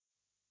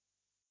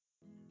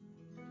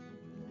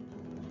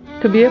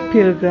to be a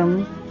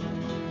pilgrim.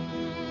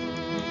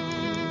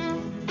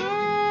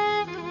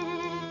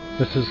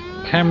 This is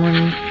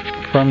Cameron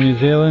from New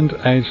Zealand,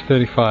 age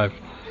 35.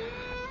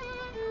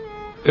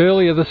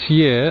 Earlier this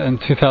year, in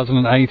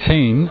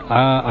 2018,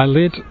 I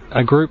led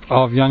a group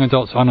of young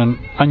adults on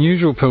an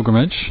unusual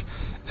pilgrimage.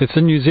 It's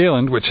in New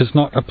Zealand, which is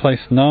not a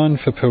place known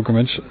for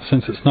pilgrimage,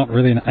 since it's not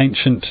really an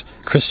ancient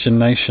Christian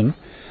nation.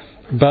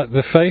 But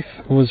the faith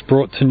was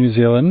brought to New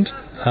Zealand,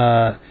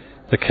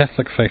 the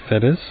Catholic faith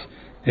that is,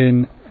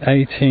 in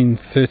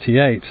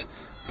 1838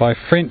 by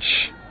French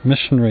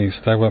missionaries.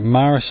 They were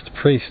Marist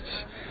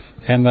priests,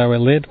 and they were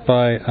led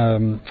by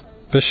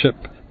Bishop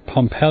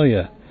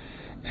Pompallier.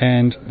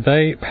 And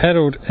they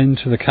paddled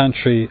into the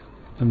country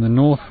in the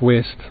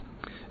northwest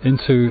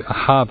into a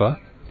harbour,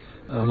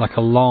 like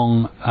a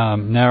long,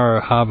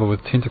 narrow harbour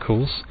with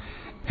tentacles,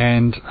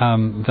 and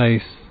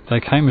they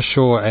came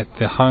ashore at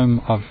the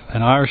home of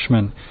an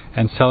Irishman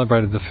and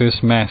celebrated the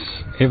first Mass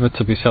ever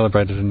to be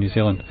celebrated in New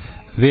Zealand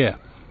there.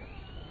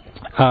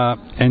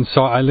 And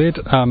so I led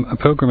a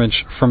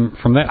pilgrimage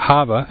from that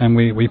harbour, and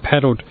we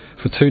paddled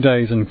for 2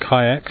 days in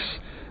kayaks,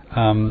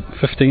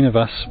 15 of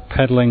us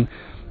paddling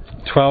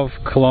 12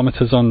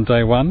 kilometres on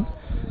day one,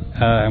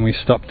 and we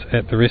stopped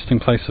at the resting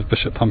place of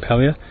Bishop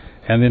Pompallier,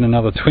 and then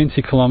another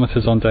 20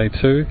 kilometres on day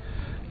two,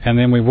 and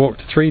then we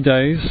walked 3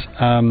 days.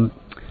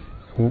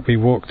 We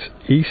walked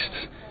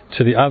east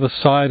to the other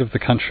side of the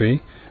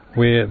country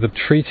where the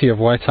Treaty of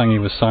Waitangi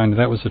was signed.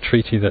 That was the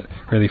treaty that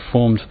really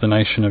formed the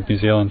nation of New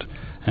Zealand,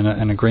 and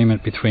an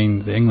agreement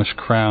between the English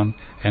Crown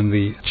and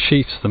the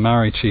chiefs, the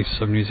Maori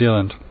chiefs of New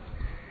Zealand.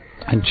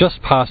 And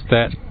just past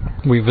that,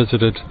 we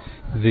visited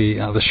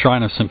the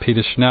shrine of St.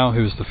 Peter Chanel,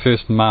 who was the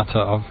first martyr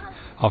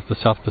of the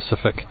South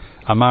Pacific,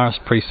 a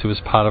Marist priest who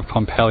was part of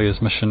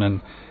Pompallier's mission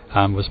and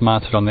was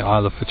martyred on the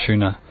Isle of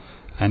Fortuna.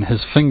 And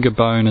his finger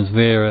bone is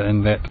there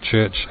in that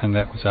church, and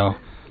that was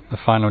the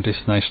final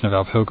destination of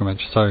our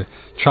pilgrimage. So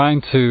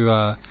trying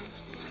to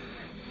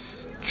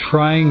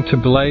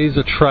blaze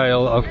a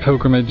trail of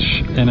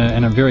pilgrimage in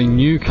a very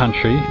new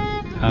country,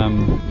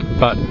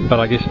 but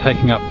I guess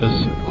taking up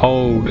this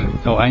old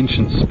or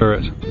ancient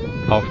spirit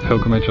of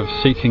pilgrimage, of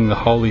seeking the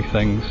holy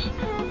things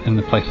in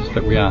the places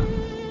that we are.